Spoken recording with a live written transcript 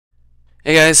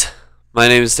Hey guys, my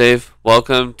name is Dave.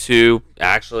 Welcome to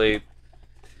Hi.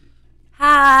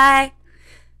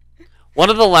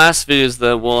 one of the last videos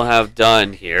that we'll have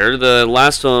done here. The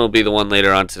last one will be the one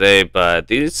later on today, but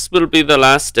this will be the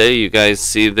last day you guys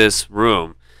see this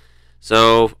room.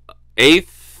 So,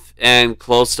 eighth and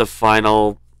close to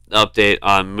final update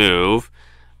on Move.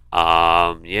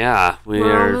 Yeah, We're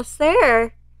we're almost there.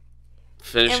 And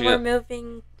finishing we're up.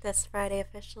 moving this Friday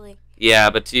officially.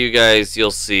 Yeah, but to you guys, you'll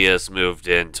see us moved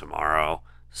in tomorrow.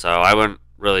 So I wouldn't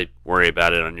really worry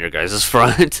about it on your guys'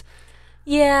 front.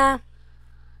 Yeah.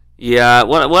 Yeah,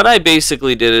 what I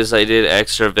basically did is I did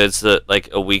extra vids that like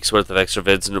a week's worth of extra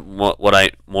vids and what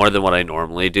I more than what I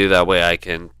normally do. That way I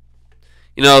can,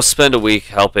 spend a week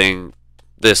helping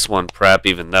this one prep.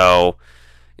 Even though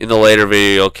in the later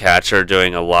video you'll catch her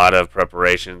doing a lot of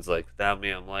preparations. Like without me,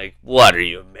 I'm like, what are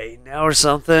you, a maid now or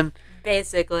something?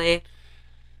 Basically.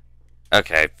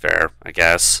 Okay, fair, I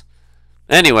guess.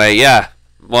 Anyway, yeah,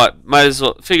 might as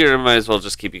well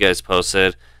just keep you guys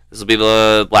posted. This will be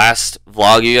the last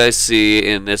vlog you guys see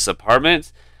in this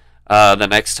apartment. The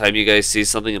next time you guys see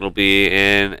something, it'll be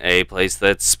in a place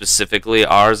that's specifically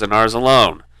ours and ours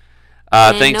alone.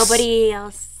 And Thanks. nobody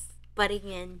else butting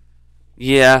in.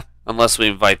 Yeah, unless we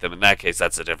invite them. In that case,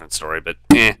 that's a different story. But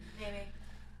Maybe.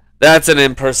 that's an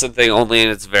in-person thing only,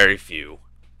 and it's very few.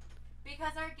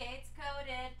 Because our gate's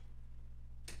coded.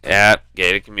 Yeah,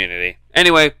 gated community.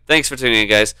 Anyway, thanks for tuning in,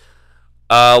 guys.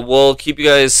 We'll keep you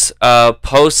guys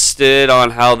posted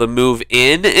on how the move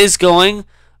in is going,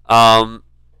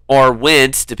 or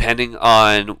went, depending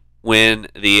on when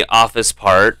the office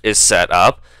part is set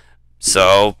up.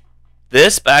 So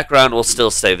this background will still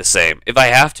stay the same. If I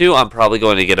have to, I'm probably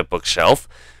going to get a bookshelf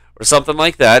or something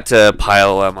like that to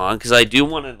pile them on, because I do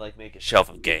want to like make a shelf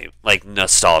of game, like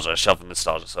nostalgia, shelf of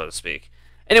nostalgia, so to speak.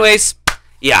 Anyways,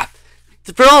 yeah.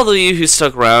 For all of you who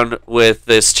stuck around with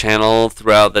this channel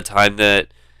throughout the time that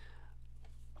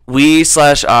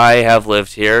we/I have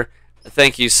lived here,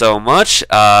 thank you so much.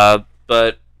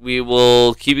 But we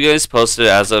will keep you guys posted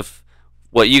as of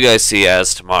what you guys see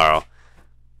as tomorrow.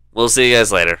 We'll see you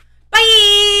guys later. Bye!